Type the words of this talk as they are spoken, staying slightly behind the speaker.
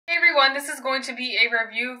everyone, this is going to be a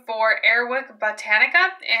review for AirWick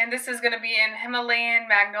Botanica, and this is going to be in Himalayan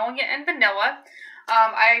Magnolia and Vanilla.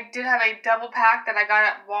 I did have a double pack that I got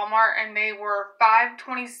at Walmart, and they were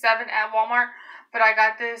 $5.27 at Walmart, but I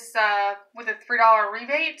got this with a $3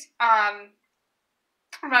 rebate. I'm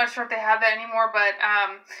not sure if they have that anymore, but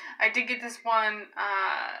I did get this one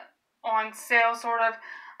on sale, sort of.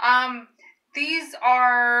 These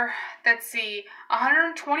are, let's see,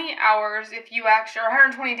 120 hours if you actually, or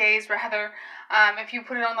 120 days rather, if you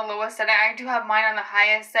put it on the lowest setting. I do have mine on the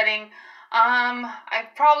highest setting.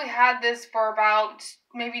 I've probably had this for about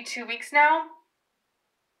maybe 2 weeks now.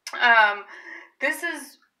 This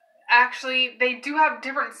is actually, they do have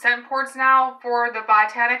different scent ports now for the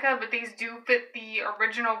Botanica, but these do fit the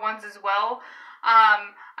original ones as well.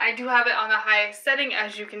 I do have it on the highest setting,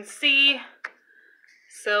 as you can see.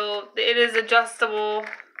 So it is adjustable.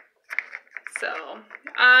 So,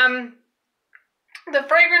 the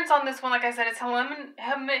fragrance on this one, like I said, is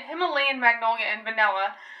Himalayan Magnolia and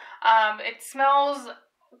Vanilla. It smells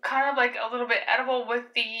kind of like a little bit edible with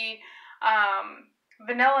the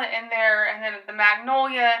vanilla in there, and then the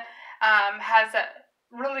Magnolia has a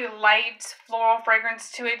really light floral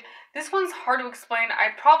fragrance to it. This one's hard to explain. I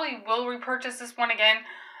probably will repurchase this one again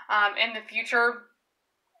in the future.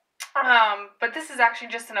 But this is actually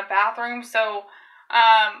just in a bathroom, so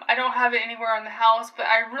I don't have it anywhere in the house, but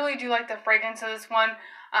I really do like the fragrance of this one.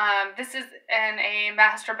 This is in a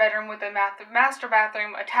master bedroom with a master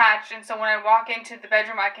bathroom attached, and so when I walk into the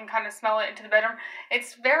bedroom, I can kind of smell it into the bedroom.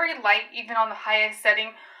 It's very light, even on the highest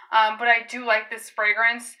setting, but I do like this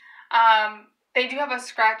fragrance. They do have a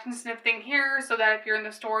scratch and sniff thing here, so that if you're in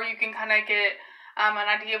the store, you can kind of get an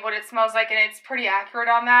idea of what it smells like, and it's pretty accurate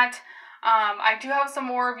on that. I do have some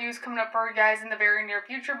more reviews coming up for you guys in the very near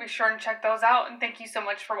future. Be sure and check those out, and thank you so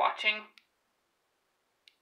much for watching.